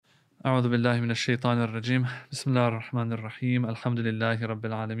أعوذ بالله من الشيطان الرجيم بسم الله الرحمن الرحيم الحمد لله رب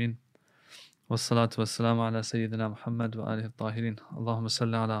العالمين والصلاة والسلام على سيدنا محمد وآله الطاهرين اللهم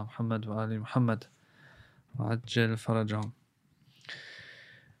صل على محمد وآل محمد وعجل فرجهم.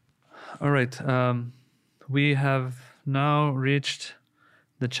 Alright, we have now reached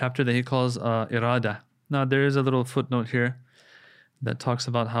the chapter that he calls Irada. Now there is a little footnote here that talks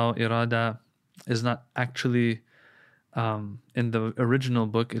about how Irada is not actually in the original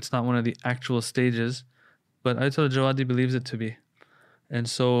book. It's not one of the actual stages, but Ayatollah Jawadi believes it to be. And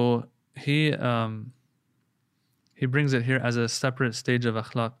so he brings it here as a separate stage of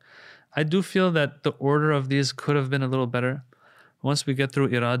akhlaq. I do feel that the order of these could have been a little better. Once we get through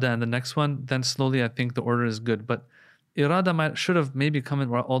irada and the next one, then slowly I think the order is good. But irada should have maybe come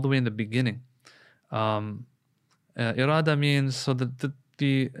in all the way in the beginning. Irada means, so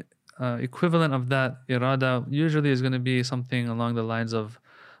the equivalent of that irada usually is going to be something along the lines of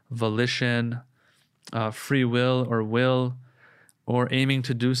volition, free will or will, or aiming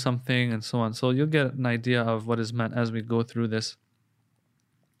to do something and so on. So you'll get an idea of what is meant as we go through this.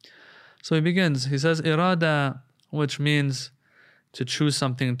 So he begins, he says irada, which means to choose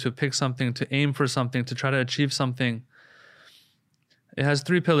something, to pick something, to aim for something, to try to achieve something. It has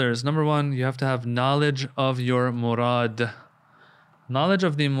three pillars. Number one, you have to have knowledge of your murad. Knowledge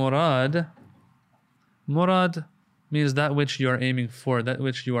of the murad. Murad means that which you are aiming for, that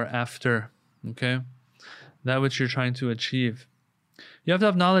which you are after, okay? That which you're trying to achieve. You have to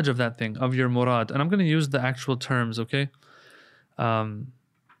have knowledge of that thing, of your murad. And I'm going to use the actual terms, okay?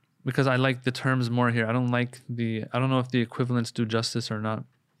 Because I like the terms more here. I don't know if the equivalents do justice or not.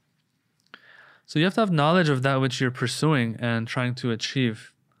 So you have to have knowledge of that which you're pursuing and trying to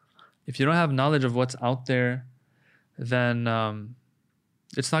achieve. If you don't have knowledge of what's out there, then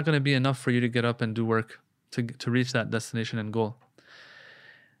it's not going to be enough for you to get up and do work to reach that destination and goal.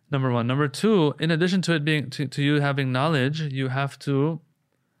 Number one. Number two, in addition to it being to you having knowledge, you have to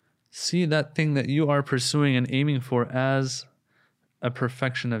see that thing that you are pursuing and aiming for as a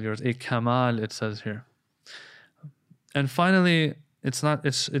perfection of yours, a kamal, it says here. And finally, it shouldn't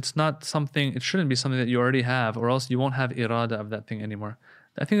be something that you already have, or else you won't have irada of that thing anymore.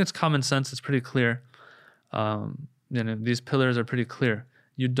 I think it's common sense, it's pretty clear. These pillars are pretty clear.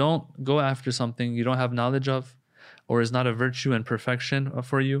 You don't go after something you don't have knowledge of, or is not a virtue and perfection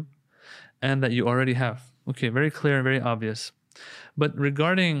for you, and that you already have. Okay, very clear, very obvious. But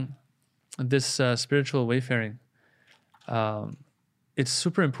regarding this spiritual wayfaring, it's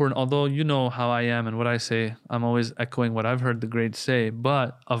super important. Although you know how I am and what I say, I'm always echoing what I've heard the greats say,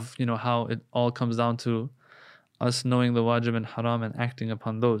 but of how it all comes down to us knowing the wajib and haram and acting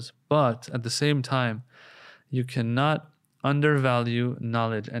upon those. But at the same time, you cannot undervalue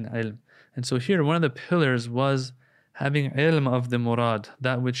knowledge and ilm. And so here, one of the pillars was having ilm of the murad,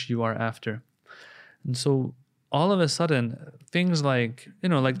 that which you are after. And so all of a sudden, things like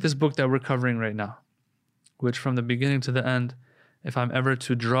this book that we're covering right now, which from the beginning to the end, if I'm ever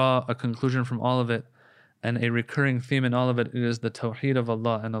to draw a conclusion from all of it, and a recurring theme in all of it, it is the tawheed of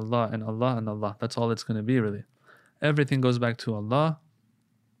Allah and Allah and Allah and Allah. That's all it's going to be, really. Everything goes back to Allah.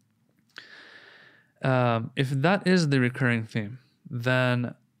 If that is the recurring theme,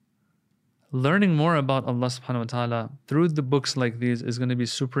 then learning more about Allah subhanahu wa ta'ala through the books like these is going to be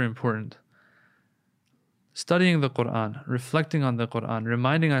super important. Studying the Quran, reflecting on the Quran,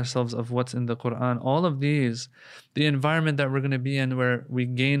 reminding ourselves of what's in the Quran, all of these, the environment that we're going to be in where we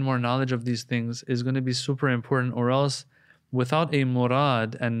gain more knowledge of these things is going to be super important, or else without a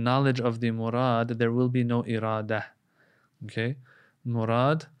murad and knowledge of the murad, there will be no irada. Okay?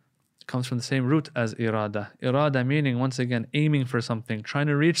 Murad comes from the same root as irada. Irada meaning, once again, aiming for something, trying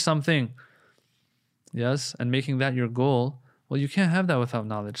to reach something. Yes? And making that your goal. Well, you can't have that without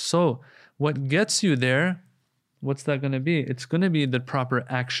knowledge. So, what gets you there, what's that going to be? It's going to be the proper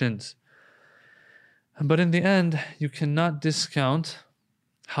actions. But in the end, you cannot discount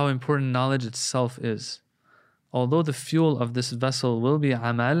how important knowledge itself is. Although the fuel of this vessel will be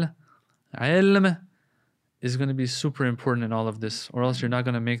amal, ilm is going to be super important in all of this, or else you're not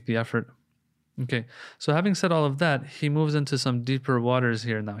going to make the effort. Okay, so having said all of that, he moves into some deeper waters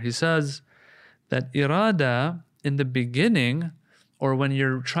here now. He says that irada in the beginning, or when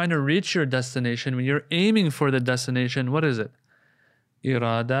you're trying to reach your destination, when you're aiming for the destination, what is it?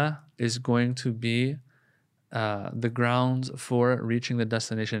 Irada is going to be the grounds for reaching the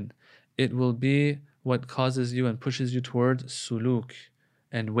destination. It will be what causes you and pushes you towards suluk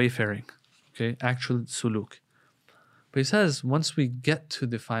and wayfaring. Okay, actual suluk. But he says, once we get to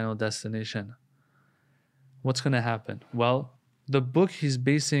the final destination, what's going to happen? Well, the book he's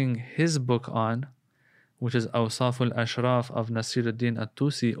basing his book on which is Awsaful Ashraf of Nasiruddin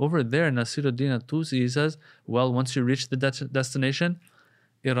At-Tusi. Over there, Nasiruddin At-Tusi, he says, well, once you reach the destination,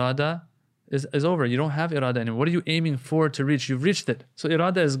 irada is over. You don't have irada anymore. What are you aiming for to reach? You've reached it. So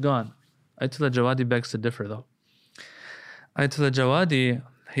irada is gone. Ayatollah Jawadi begs to differ though. Ayatollah Jawadi,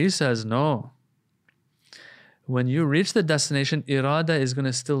 he says, no. When you reach the destination, irada is going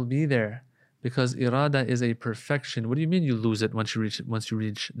to still be there, because irada is a perfection. What do you mean you lose it once you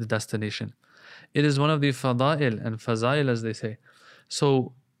reach the destination? It is one of the fada'il and fazail, as they say.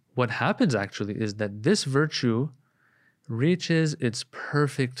 So what happens actually is that this virtue reaches its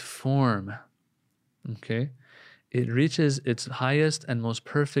perfect form. Okay? It reaches its highest and most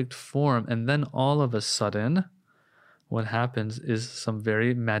perfect form, and then all of a sudden, what happens is some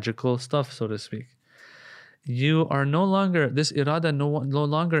very magical stuff, so to speak. You are no longer, this irada no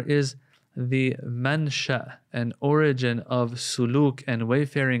longer is the mansha and origin of suluk and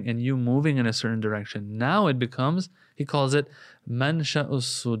wayfaring and you moving in a certain direction. Now it becomes, he calls it mansha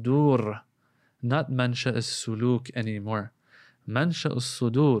us-sudur, not mansha as-suluk anymore. Mansha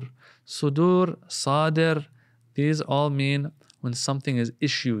us-sudur. Sudur, sadir, these all mean when something is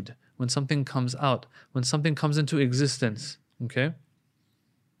issued, when something comes out, when something comes into existence. Okay?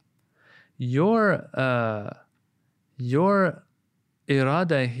 Your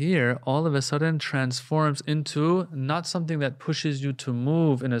irada here all of a sudden transforms into not something that pushes you to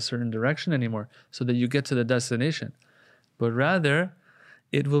move in a certain direction anymore so that you get to the destination, but rather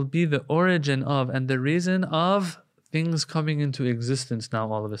it will be the origin of and the reason of things coming into existence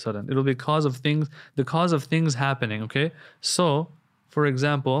now all of a sudden. It'll be the cause of things happening, okay? So, for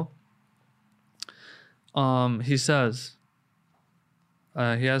example, he says,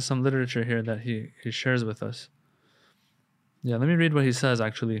 he has some literature here that he shares with us. Yeah, let me read what he says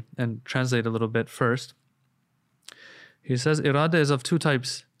actually and translate a little bit first. He says irada is of two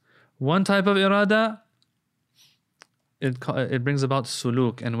types. One type of irada, it brings about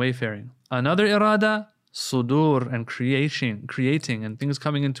suluk and wayfaring. Another irada, sudur and creating and things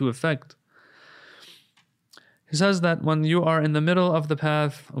coming into effect. He says that when you are in the middle of the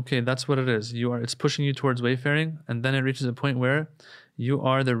path, okay, that's what it is. It's pushing you towards wayfaring, and then it reaches a point where you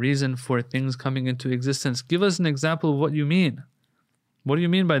are the reason for things coming into existence. Give us an example of what you mean. What do you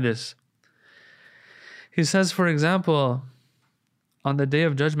mean by this? He says, for example, on the Day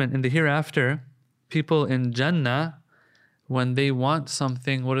of Judgment, in the hereafter, people in Jannah, when they want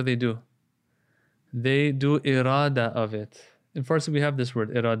something, what do? They do irada of it. In Farsi, we have this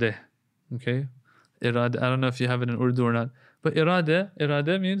word, irade. Okay? Irada, I don't know if you have it in Urdu or not, but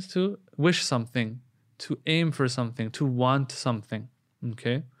irada means to wish something, to aim for something, to want something.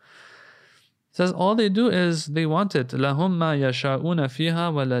 Okay? It says all they do is they want it. لَهُمْ مَا يَشَاءُونَ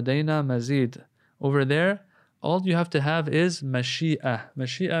فِيهَا وَلَدَيْنَا مَزِيدٌ. Over there, all you have to have is mashi'ah.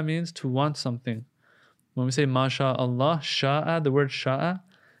 Mashi'ah means to want something. When we say masha Allah, sha'a, the word sha'a,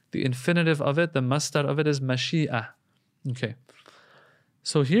 the infinitive of it, the masdar of it is mashi'ah. Okay.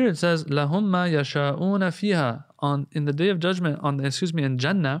 So here it says, لَهُمْ مَا يَشَاءُونَ فِيهَا. In the Day of Judgment, in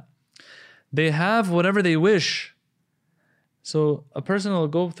Jannah, they have whatever they wish. So a person will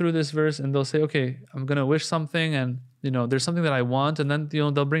go through this verse and they'll say, okay, I'm going to wish something and, there's something that I want, and then,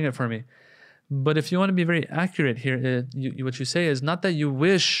 they'll bring it for me. But if you want to be very accurate here, what you say is not that you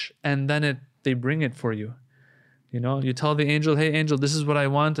wish and then they bring it for you. You tell the angel, hey angel, this is what I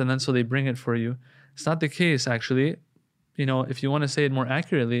want, and then so they bring it for you. It's not the case actually. If you want to say it more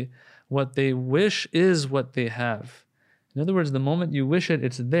accurately, what they wish is what they have. In other words, the moment you wish it,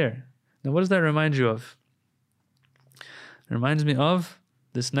 it's there. Now what does that remind you of? It reminds me of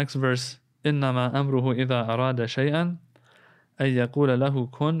this next verse. إِنَّمَا أَمْرُهُ إِذَا أَرَادَ شَيْئًا أَن يَقُولَ لَهُ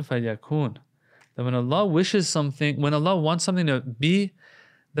كُن فَيَكُونَ. That when Allah wishes something, when Allah wants something to be,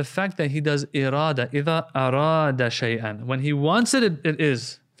 the fact that He does irada, إِذَا أَرَادَ شَيْئًا. When He wants it, it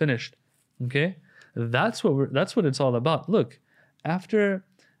is finished. Okay? That's what it's all about. Look, after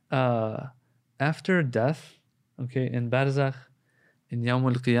death, okay, in Barzakh, in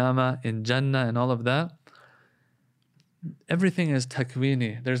Yawmul Qiyamah, in Jannah, and all of that, everything is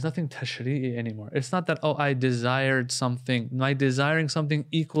takwini. There's nothing tashri'i anymore. It's not that, oh, I desired something. My desiring something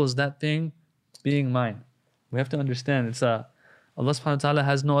equals that thing being mine. We have to understand Allah subhanahu wa ta'ala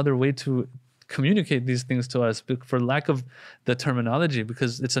has no other way to communicate these things to us for lack of the terminology,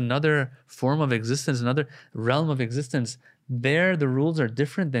 because it's another form of existence, another realm of existence. There, the rules are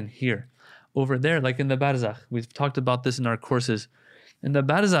different than here. Over there, like in the Barzakh, we've talked about this in our courses. In the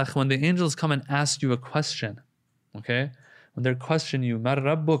Barzakh, when the angels come and ask you a question, okay? When they question you, Mar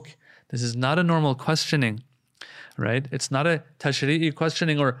Rabbuk, this is not a normal questioning, right? It's not a tashri'i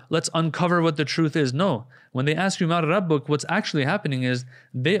questioning or let's uncover what the truth is. No. When they ask you Mar Rabbuk, what's actually happening is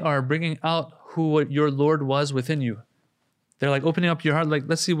they are bringing out who your Lord was within you. They're like opening up your heart, like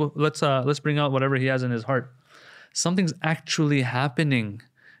let's see, let's bring out whatever he has in his heart. Something's actually happening.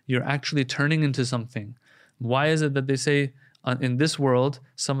 You're actually turning into something. Why is it that they say in this world,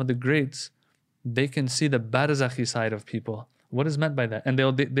 some of the greats, they can see the barzakhi side of people? What is meant by that? And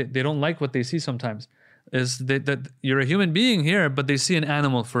they don't like what they see sometimes. Is that you're a human being here, but they see an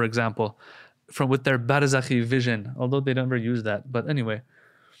animal, for example, with their barzakhi vision, although they never use that. But anyway,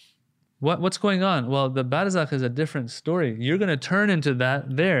 what's going on? Well, the barzakh is a different story. You're going to turn into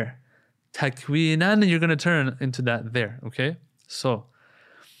that there. Takwinan, you're going to turn into that there. Okay? So,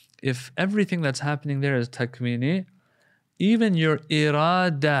 if everything that's happening there is takwini, even your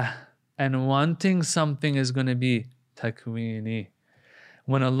irada and wanting something is going to be takwini.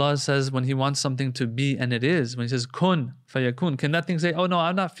 When Allah says, when He wants something to be, and it is, when He says kun fayakun, can that thing say, oh no,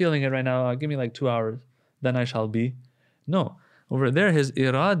 I'm not feeling it right now, give me like 2 hours, then I shall be? No. Over there, His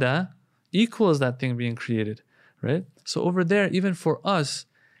irada equals that thing being created, right? So over there, even for us,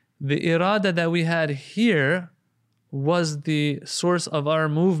 the irada that we had here was the source of our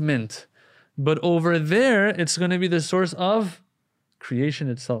movement. But over there, it's going to be the source of creation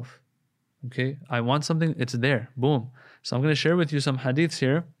itself. Okay? I want something, it's there. Boom. So I'm going to share with you some hadiths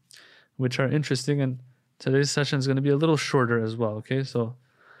here, which are interesting. And today's session is going to be a little shorter as well. Okay? So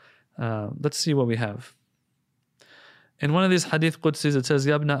let's see what we have. In one of these hadith Qudsis, it says,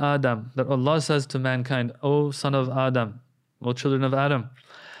 Yabna Adam, that Allah says to mankind, O son of Adam, O children of Adam,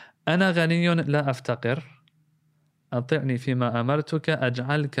 أنا غني لا أفتقر أطعني فيما أمرتك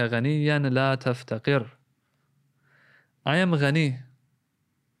أجعلك غنيا لا تفتقر. I am ghani.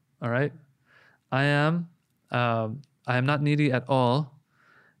 All right? I am not needy at all,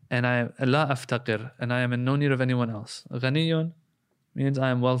 and I لا أفتقر, and I am in no need of anyone else. غني means I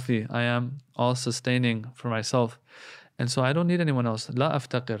am wealthy. I am all sustaining for myself. And so I don't need anyone else. لا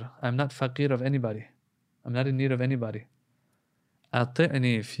أفتقر. I'm not faqir of anybody. I'm not in need of anybody.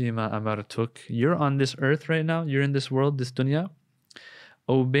 أطعني فيما أمرتك. You're on this earth right now. You're in this world, this dunya.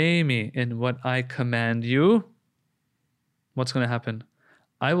 Obey me in what I command you. What's going to happen?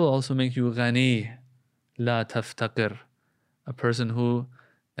 I will also make you ghani, la taftaqir, a person who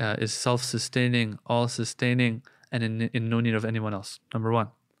is self-sustaining, all-sustaining, and in no need of anyone else. Number one.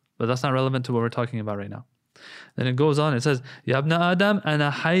 But that's not relevant to what we're talking about right now. Then it goes on. It says, Ya ibna Adam,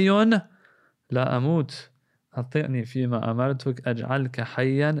 ana hayyun la amut. أطعني فيما أمرتك أجعلك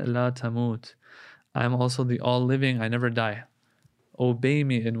حيا لا تموت. I am also the all-living, I never die. Obey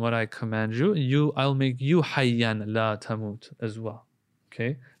me in what I command you. I'll make you hayyan la tamut as well.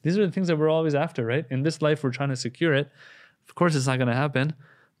 Okay? These are the things that we're always after, right? In this life, we're trying to secure it. Of course, it's not going to happen,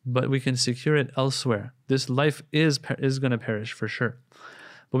 but we can secure it elsewhere. This life is going to perish for sure,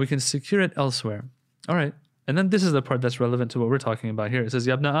 but we can secure it elsewhere. All right. And then this is the part that's relevant to what we're talking about here. It says,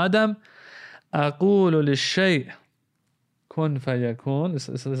 Yabna Adam, أقول للشيء كن فيكون. This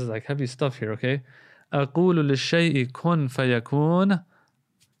is like heavy stuff here, okay? أقول للشيء كن فيكون.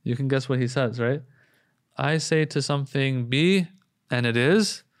 You can guess what he says, right? I say to something be, and it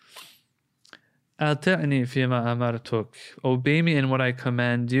is. أطعني فيما أمرتك. Obey me in what I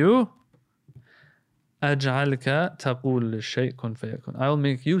command you. أجعلك تقول للشيء كن فيكون. I will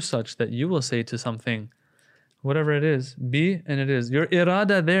make you such that you will say to something, whatever it is, be, and it is. Your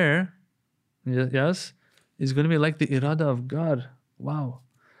irada there, yes, is going to be like the irada of God. Wow.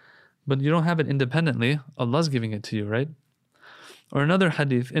 But you don't have it independently. Allah's giving it to you, right? Or another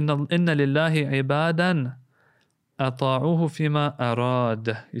hadith, Inna lillahi ibadan ata'uhu fima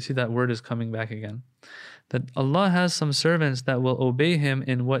arad. You see that word is coming back again. That Allah has some servants that will obey Him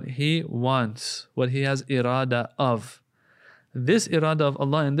in what He wants, what He has irada of. This irada of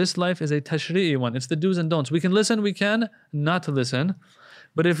Allah in this life is a tashri'i one. It's the do's and don'ts. We can listen, we can not to listen.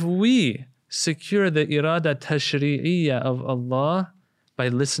 But if we secure the irada tashri'iyya of Allah by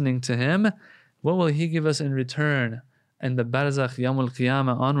listening to Him, what will He give us in return? And the barzakh, yawmul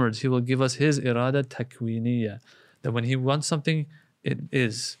qiyamah onwards, He will give us His irada takwiniyya. That when He wants something, it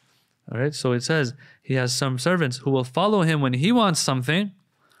is. Alright, so it says, He has some servants who will follow Him when He wants something.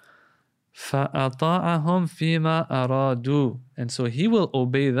 فَأَطَاعَهُمْ فِيمَا أَرَادُوا. And so He will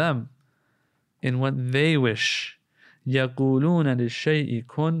obey them in what they wish. يَقُولُونَ لِلشَّيْءِ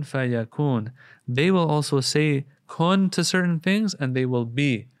كُنْ فَيَكُونَ. They will also say kun to certain things and they will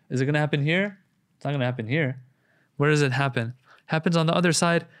be. Is it going to happen here? It's not going to happen here. Where does it happen? Happens on the other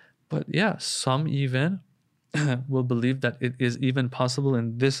side. But yeah, some even will believe that it is even possible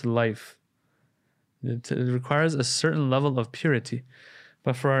in this life. It requires a certain level of purity.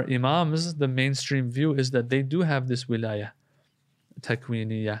 But for our imams, the mainstream view is that they do have this wilayah,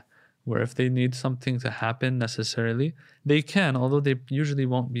 takwiniyah, where if they need something to happen necessarily, they can, although they usually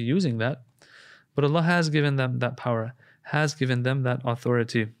won't be using that. But Allah has given them that power, has given them that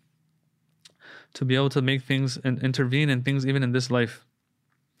authority to be able to make things and intervene in things even in this life.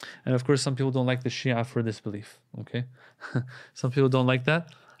 And of course, some people don't like the Shia for this belief, okay? Some people don't like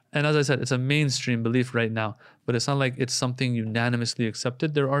that. And as I said, it's a mainstream belief right now, but it's not like it's something unanimously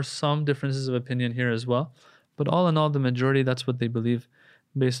accepted. There are some differences of opinion here as well. But all in all, the majority, that's what they believe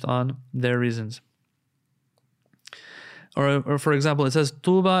based on their reasons. Or for example, it says,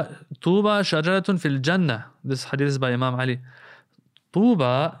 Tuba shajaratun fil jannah. This hadith is by Imam Ali.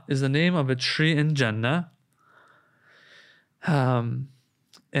 Tuba is the name of a tree in Jannah. And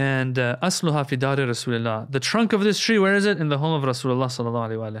asluha fi dari Rasulullah. The trunk of this tree, where is it? In the home of Rasulullah sallallahu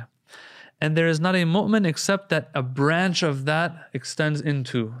alaihi wasallam. And there is not a mu'min except that a branch of that extends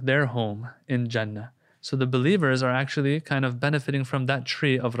into their home in Jannah. So the believers are actually kind of benefiting from that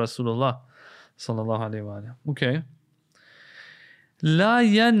tree of Rasulullah sallallahu alaihi wasallam. Okay. La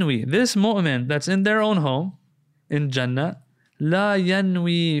yanwi. This mu'min that's in their own home in Jannah. لا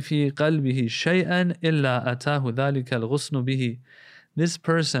ينوي في قلبه شيئا إلا أتاه ذلك الغصن به. This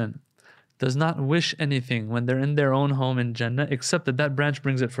person does not wish anything when they're in their own home in Jannah except that that branch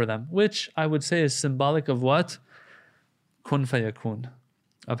brings it for them, which I would say is symbolic of what? Kun fayakun,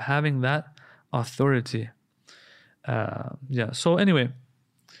 of having that authority. So anyway,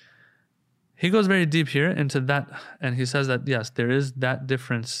 he goes very deep here into that, and he says that yes, there is that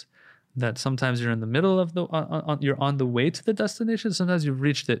difference, that sometimes you're in the middle of you're on the way to the destination, sometimes you've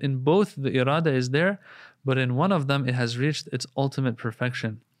reached it. In both, the irada is there, but in one of them it has reached its ultimate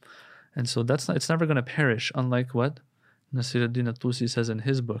perfection. And so it's never going to perish, unlike what Nasiruddin At-Tusi says in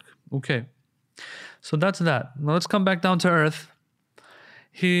his book. Okay, so that's that. Now let's come back down to earth.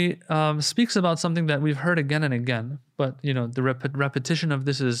 He speaks about something that we've heard again and again, but the repetition of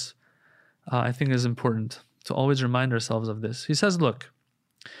this is, I think, is important to always remind ourselves of this. He says, look,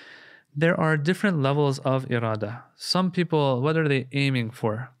 there are different levels of irada. Some people, what are they aiming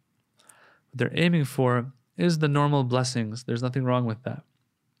for? What they're aiming for is the normal blessings. There's nothing wrong with that.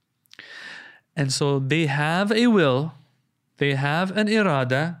 And so they have a will, they have an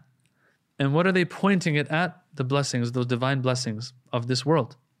irada, and what are they pointing it at? The blessings, those divine blessings of this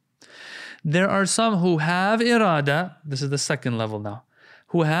world. There are some who have irada, this is the second level now,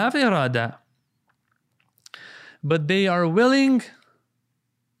 who have irada, but they are willing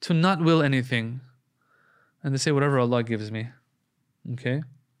to not will anything. And they say, whatever Allah gives me. Okay?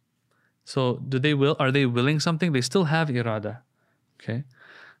 So are they willing something? They still have irada. Okay?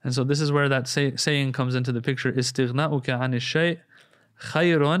 And so this is where that saying comes into the picture. Istighna'uka 'ani shay'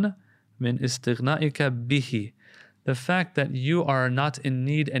 khayrun min istighna'ika bihi. The fact that you are not in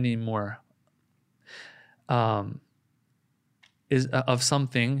need anymore is of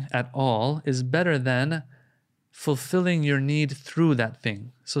something at all is better than fulfilling your need through that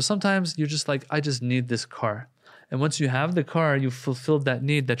thing. So sometimes you're just like, I just need this car. And once you have the car, you've fulfilled that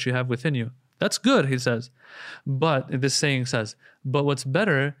need that you have within you. That's good, he says. But this saying says, but what's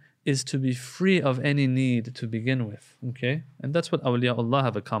better is to be free of any need to begin with. Okay? And that's what awliyaullah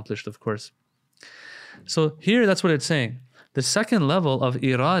have accomplished, of course. So here, that's what it's saying. The second level of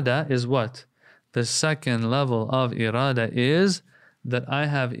irada is what? The second level of irada is that I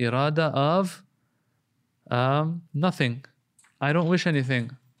have irada of nothing. I don't wish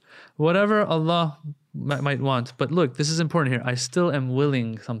anything. Whatever Allah might want. But look, this is important here. I still am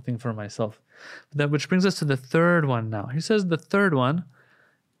willing something for myself. Which brings us to the third one now. He says the third one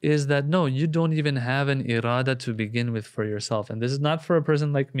is that no, you don't even have an irada to begin with for yourself. And this is not for a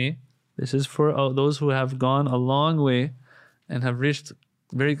person like me. This is for those who have gone a long way and have reached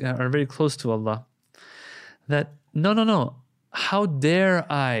are very close to Allah. That no. How dare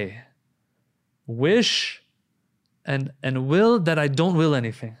I wish and will that I don't will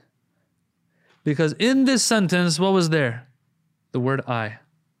anything? Because in this sentence, what was there? The word I.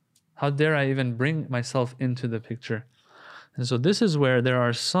 How dare I even bring myself into the picture? And so this is where there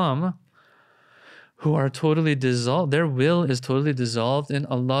are some who are totally dissolved. Their will is totally dissolved in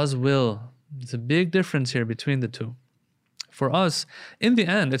Allah's will. It's a big difference here between the two. For us, in the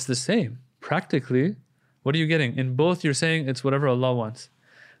end, it's the same. Practically, what are you getting? In both, you're saying it's whatever Allah wants.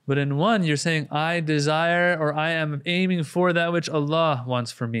 But in one, you're saying, I desire or I am aiming for that which Allah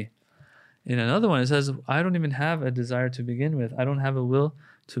wants for me. In another one, it says, I don't even have a desire to begin with. I don't have a will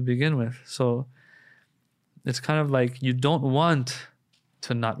to begin with. So it's kind of like you don't want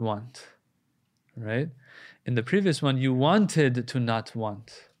to not want, right? In the previous one, you wanted to not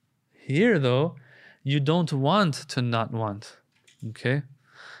want. Here, though, you don't want to not want, okay?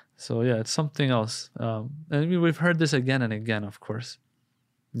 So yeah, it's something else. And we've heard this again and again, of course.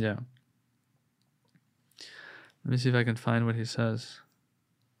 Yeah. Let me see if I can find what he says.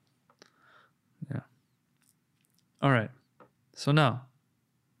 All right. So now,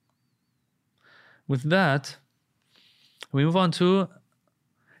 with that, we move on to,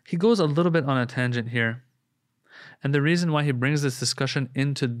 he goes a little bit on a tangent here. And the reason why he brings this discussion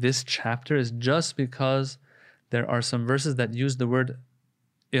into this chapter is just because there are some verses that use the word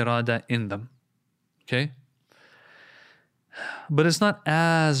irada in them. Okay? But it's not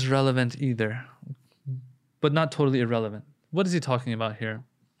as relevant either, but not totally irrelevant. What is he talking about here?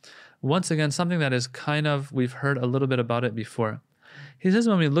 Once again, something that is kind of, we've heard a little bit about it before. He says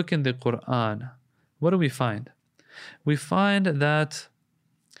when we look in the Quran, what do we find? We find that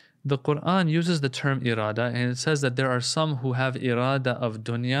the Quran uses the term irada, and it says that there are some who have irada of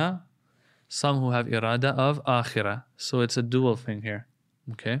dunya, some who have irada of akhirah. So it's a dual thing here.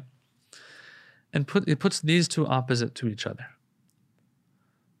 Okay? And it puts these two opposite to each other.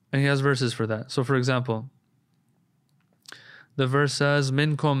 And he has verses for that. So for example, the verse says,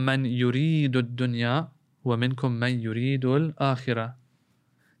 "Minkum man yuridu dunya, wa minkum man yuridu al-akhirah."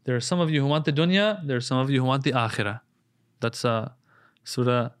 There are some of you who want the dunya, there are some of you who want the akhirah. That's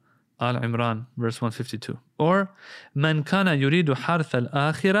Surah Al-Imran, verse 152. Or, "Man kana yuridu harth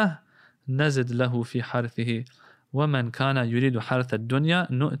al-akhirah, nazid lahu fi harthihi, wa man kana yuridu harth al-dunya,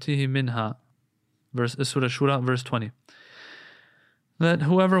 nu'tihi minha." Surah Shura, verse 20. That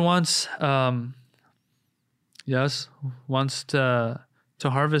whoever wants, wants to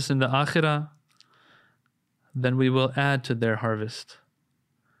harvest in the akhirah, then we will add to their harvest.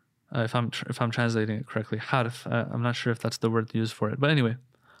 If I'm translating it correctly, harf. I'm not sure if that's the word used for it, but anyway,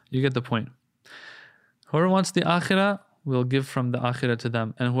 you get the point. Whoever wants the akhirah, we'll give from the akhirah to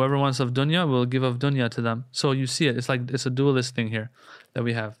them, and whoever wants of dunya, we'll give of dunya to them. So you see it. It's like it's a dualist thing here that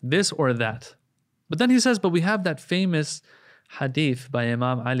we have this or that. But then he says, but we have that famous hadith by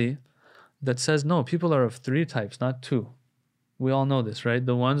Imam Ali that says, no, people are of three types, not two. We all know this, right?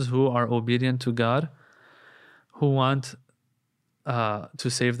 The ones who are obedient to God, who want to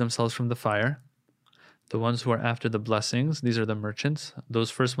save themselves from the fire. The ones who are after the blessings, these are the merchants. Those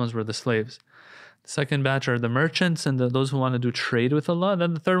first ones were the slaves. The second batch are the merchants and those who want to do trade with Allah.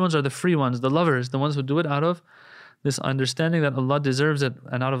 Then the third ones are the free ones, the lovers, the ones who do it out of this understanding that Allah deserves it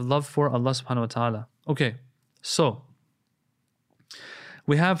and out of love for Allah subhanahu wa ta'ala. Okay, so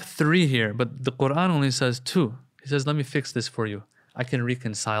we have three here, but the Quran only says two. He says, let me fix this for you. I can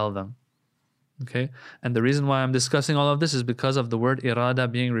reconcile them. Okay, and the reason why I'm discussing all of this is because of the word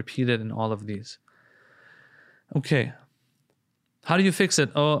irada being repeated in all of these. Okay, how do you fix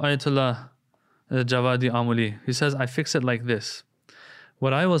it? Oh, Ayatollah Javadi Amuli. He says, I fix it like this.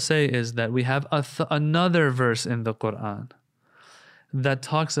 What I will say is that we have another verse in the Quran that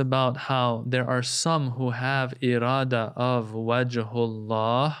talks about how there are some who have irada of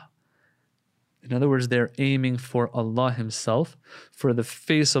wajhullah. In other words, they're aiming for Allah Himself, for the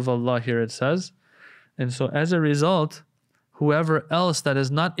face of Allah here it says. And so as a result, whoever else that is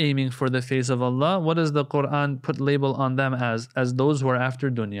not aiming for the face of Allah, what does the Quran put label on them as those who are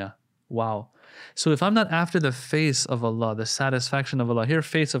after dunya? Wow. So if I'm not after the face of Allah, the satisfaction of Allah, here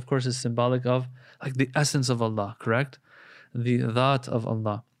face of course is symbolic of like the essence of Allah, correct? The dhat of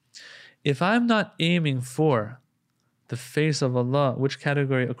Allah. If I'm not aiming for the face of Allah, which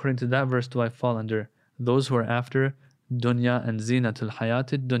category according to that verse do I fall under? Those who are after dunya and zinatul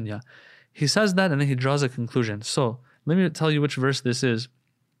hayatid dunya. He says that and then he draws a conclusion. So let me tell you which verse this is.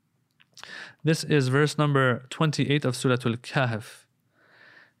 This is verse number 28 of Surah Al-Kahf.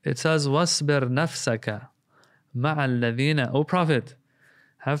 It says, وَاصْبِرْ نَفْسَكَ مَعَ الَّذِينَ. O Prophet,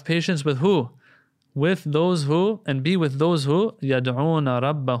 have patience with who? With those who, and be with those who يَدْعُونَ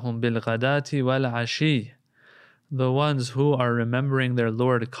رَبَّهُمْ بِالْغَدَاةِ وَالْعَشِيِّ. The ones who are remembering their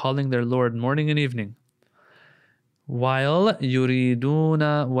Lord, calling their Lord morning and evening. While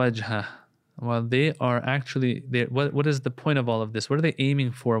yuriduna wajha. While they are actually, what is the point of all of this? What are they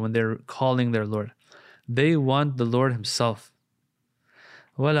aiming for when they're calling their Lord? They want the Lord Himself.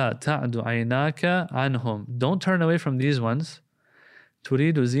 وَلَا تَعْدُ عَيْنَاكَ عَنْهُمْ. Don't turn away from these ones.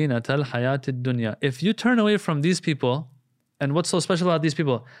 تُرِيدُ زِينَةَ الْحَيَاةِ الدُّنْيَا. If you turn away from these people, and what's so special about these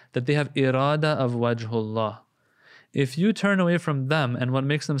people? That they have irada of wajhullah. If you turn away from them, and what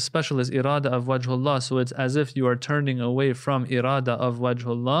makes them special is irada of wajhullah, so it's as if you are turning away from irada of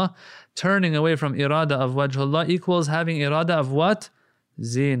wajhullah. Turning away from irada of wajhullah equals having irada of what?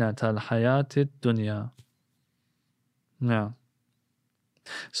 Zinat al-hayat dunya. Now,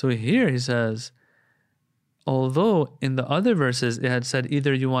 so here he says, although in the other verses it had said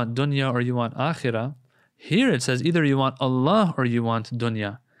either you want dunya or you want akhirah, here it says either you want Allah or you want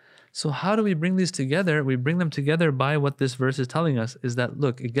dunya. So how do we bring these together? We bring them together by what this verse is telling us is that,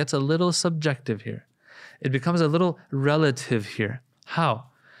 look, it gets a little subjective here. It becomes a little relative here. How?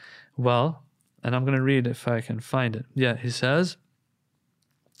 Well, And I'm going to read if I can find it. Yeah, he says,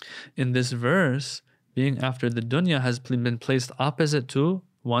 in this verse, being after the dunya has been placed opposite to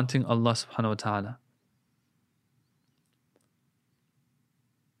wanting Allah subhanahu wa ta'ala.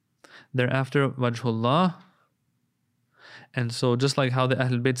 Thereafter, wajhullah. And so just like how the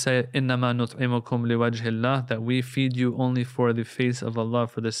Ahlul Bayt say, إِنَّمَا نُطْعِمُكُمْ لِوَجْهِ اللَّهِ, that we feed you only for the face of Allah,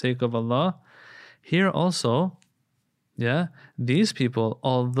 for the sake of Allah. Here also, yeah, these people,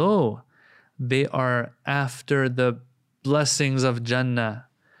 although they are after the blessings of Jannah,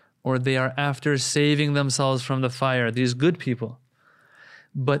 or they are after saving themselves from the fire, these good people,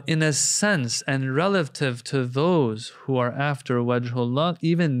 but in a sense and relative to those who are after wajhullah,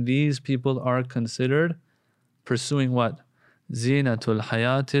 even these people are considered pursuing what? Zinatul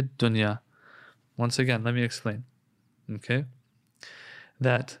hayatid dunya. Once again, let me explain. Okay?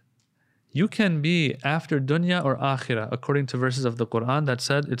 That you can be after dunya or akhirah, according to verses of the Quran that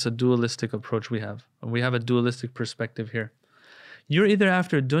said it's a dualistic approach we have. We have a dualistic perspective here. You're either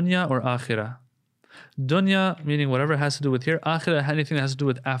after dunya or akhirah. Dunya, meaning whatever has to do with here. Akhirah, anything that has to do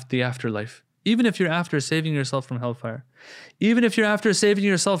with the afterlife. Even if you're after saving yourself from hellfire. Even if you're after saving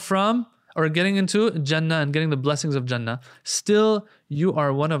yourself from or getting into Jannah and getting the blessings of Jannah, still you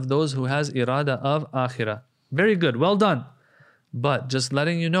are one of those who has irada of akhirah. Very good, well done. But just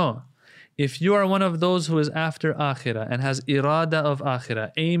letting you know, if you are one of those who is after akhirah and has irada of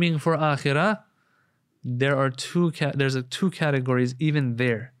akhirah, aiming for akhirah, there's two categories even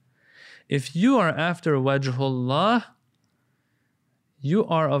there. If you are after wajhullah, you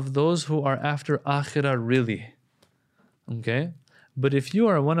are of those who are after akhirah really. Okay? But if you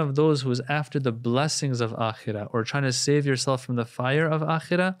are one of those who is after the blessings of akhirah or trying to save yourself from the fire of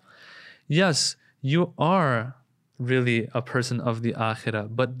akhirah, yes, you are really a person of the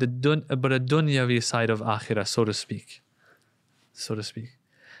akhirah, but a dunyavi side of akhirah, so to speak. So to speak.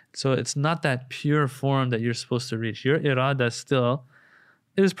 So it's not that pure form that you're supposed to reach. Your irada still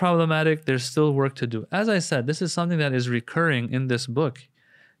is problematic. There's still work to do. As I said, this is something that is recurring in this book.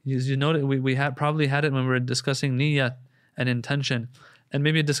 You know that we had probably had it when we were discussing niyyat and intention, and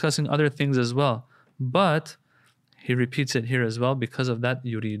maybe discussing other things as well. But he repeats it here as well because of that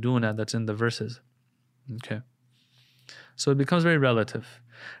yuriduna that's in the verses. Okay. So it becomes very relative.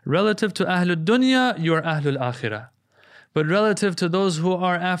 Relative to Ahlul Dunya, you are Ahlul Akhirah. But relative to those who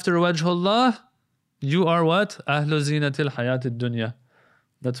are after wajhullah, you are what? Ahlu zinatil hayatid dunya.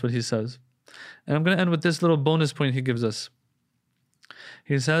 That's what he says. And I'm going to end with this little bonus point he gives us.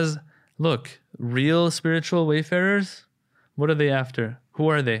 He says, look, real spiritual wayfarers, what are they after? Who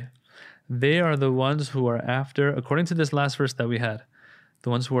are they? They are the ones who are after, according to this last verse that we had, the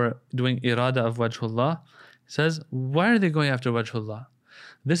ones who are doing irada of wajhullah. He says, why are they going after wajhullah?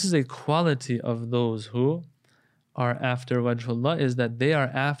 This is a quality of those who are after wajhullah, is that they are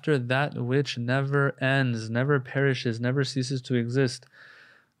after that which never ends, never perishes, never ceases to exist.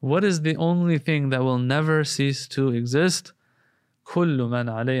 What is the only thing that will never cease to exist? كُلُّ مَنْ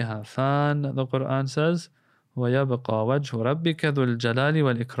عَلَيْهَا فَانٍ, the Quran says, وَيَبْقَى وَجْهُ رَبِّكَ ذُو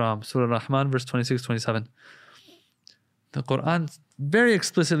الْجَلَالِ وَالْإِكْرَامِ. Surah Rahman, verse 26-27. The Quran very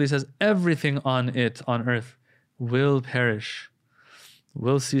explicitly says everything on it, on earth, will perish,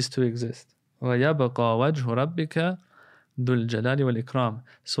 will cease to exist. وَيَبْقَى وَجْهُ رَبِّكَ ذُو الْجَلَالِ وَالْإِكْرَامِ.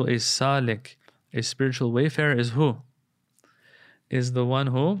 So a salik, a spiritual wayfarer, is who? Is the one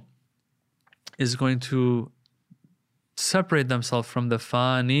who is going to separate themselves from the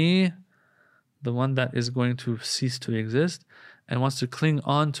fani, the one that is going to cease to exist, and wants to cling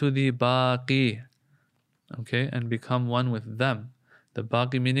on to the baqi, okay, and become one with them. The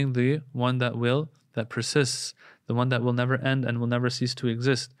baqi meaning the one that persists, the one that will never end and will never cease to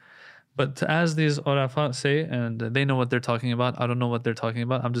exist. But as these urafa say, and they know what they're talking about, I don't know what they're talking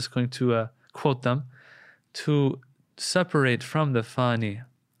about, I'm just going to quote them, to separate from the fani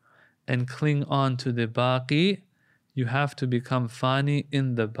and cling on to the baqi, you have to become fani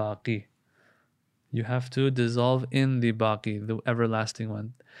in the baqi. You have to dissolve in the baqi, the everlasting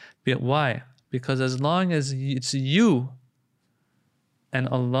one. But why? Because as long as it's you and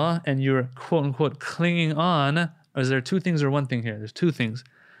Allah and you're quote unquote clinging on, or is there two things or one thing here? There's two things.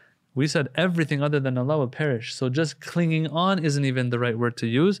 We said everything other than Allah will perish. So just clinging on isn't even the right word to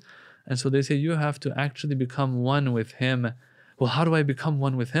use. And so they say you have to actually become one with Him. Well, how do I become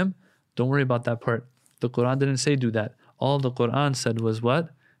one with Him? Don't worry about that part. The Quran didn't say do that. All the Quran said was what?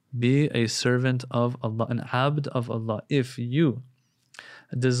 Be a servant of Allah, an abd of Allah. If you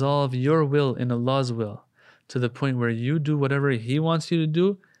dissolve your will in Allah's will to the point where you do whatever He wants you to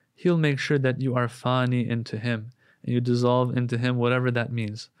do, He'll make sure that you are fani into Him. And you dissolve into Him, whatever that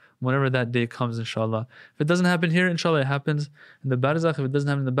means. Whenever that day comes, inshallah. If it doesn't happen here, inshallah, it happens in the barzakh. If it doesn't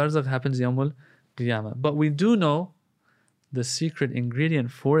happen in the barzakh, it happens yawmul qiyamah. But we do know the secret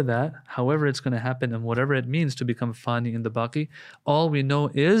ingredient for that, however it's going to happen and whatever it means to become fani in the baqi. All we know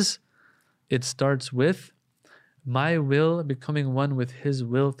is it starts with my will becoming one with his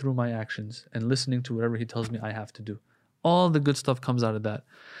will through my actions and listening to whatever he tells me I have to do. All the good stuff comes out of that.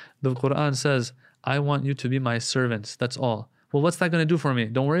 The Quran says, I want you to be my servants. That's all. Well, what's that going to do for me?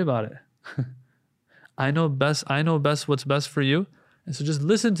 Don't worry about it. I know best what's best for you. And so just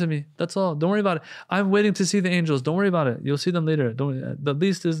listen to me. That's all. Don't worry about it. I'm waiting to see the angels. Don't worry about it. You'll see them later. The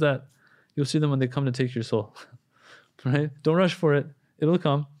least is that you'll see them when they come to take your soul. Right? Don't rush for it. It'll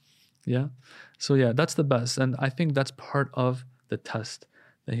come. Yeah. So yeah, that's the best. And I think that's part of the test.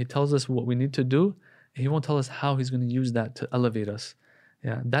 That he tells us what we need to do. He won't tell us how he's going to use that to elevate us.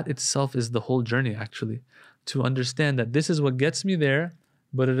 Yeah. That itself is the whole journey, actually. To understand that this is what gets me there,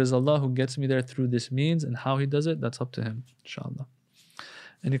 but it is Allah who gets me there through this means, and how he does it, that's up to him, inshallah.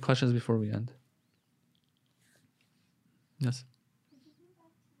 Any questions before we end? Yes.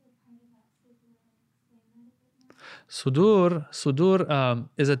 Sudur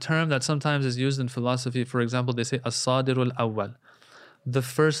is a term that sometimes is used in philosophy. For example, they say as-sadirul awwal, the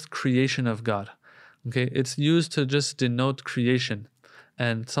first creation of God. Okay, it's used to just denote creation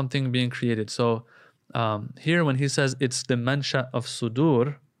and something being created. So here when he says it's the mansha of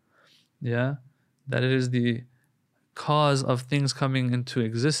sudur, yeah, that it is the cause of things coming into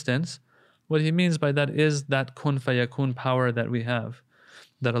existence, what he means by that is that kun fayakun power that we have,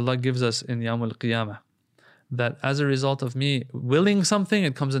 that Allah gives us in Yawmul Qiyamah. That as a result of me willing something,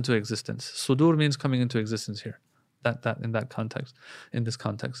 it comes into existence. Sudur means coming into existence here. That in that context, in this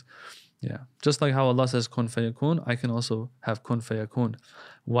context. Yeah. Just like how Allah says kun fayakun, I can also have kun fayakun.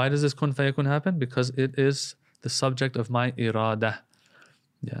 Why does this kun fayakun happen? Because it is the subject of my irada.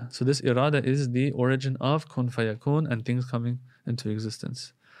 Yeah. So this irada is the origin of kun fayakun and things coming into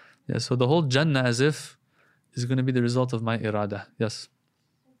existence. Yeah. So the whole Jannah as if is going to be the result of my irada. Yes.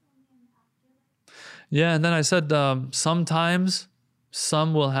 Yeah, and then I said sometimes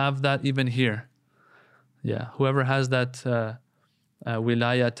some will have that even here. Yeah, whoever has that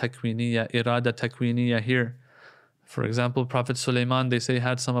wilaya takwiniya, irada takwiniya here. For example, Prophet Sulaiman, they say,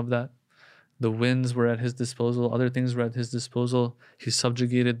 had some of that. The winds were at his disposal, other things were at his disposal. He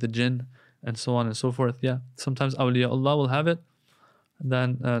subjugated the jinn, and so on and so forth. Yeah, sometimes awliyaullah will have it,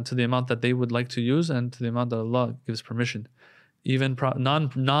 then to the amount that they would like to use, and to the amount that Allah gives permission. Even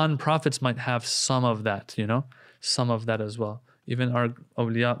non-prophets might have some of that, some of that as well. Even our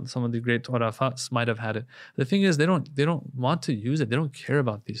awliya, some of the great urafats might have had it. The thing is, they don't want to use it. They don't care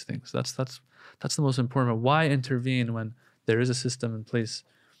about these things. That's the most important. Why intervene when there is a system in place?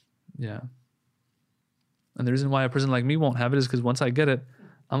 Yeah. And the reason why a person like me won't have it is because once I get it,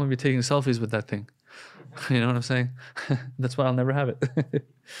 I'm gonna be taking selfies with that thing. You know what I'm saying? That's why I'll never have it.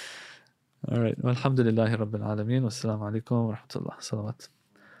 All right. Alhamdulillahi Rabbil Alameen. Wassalamu alaikum wa rahmatullah. Salawat.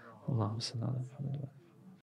 Allahumma salli ala Muhammad.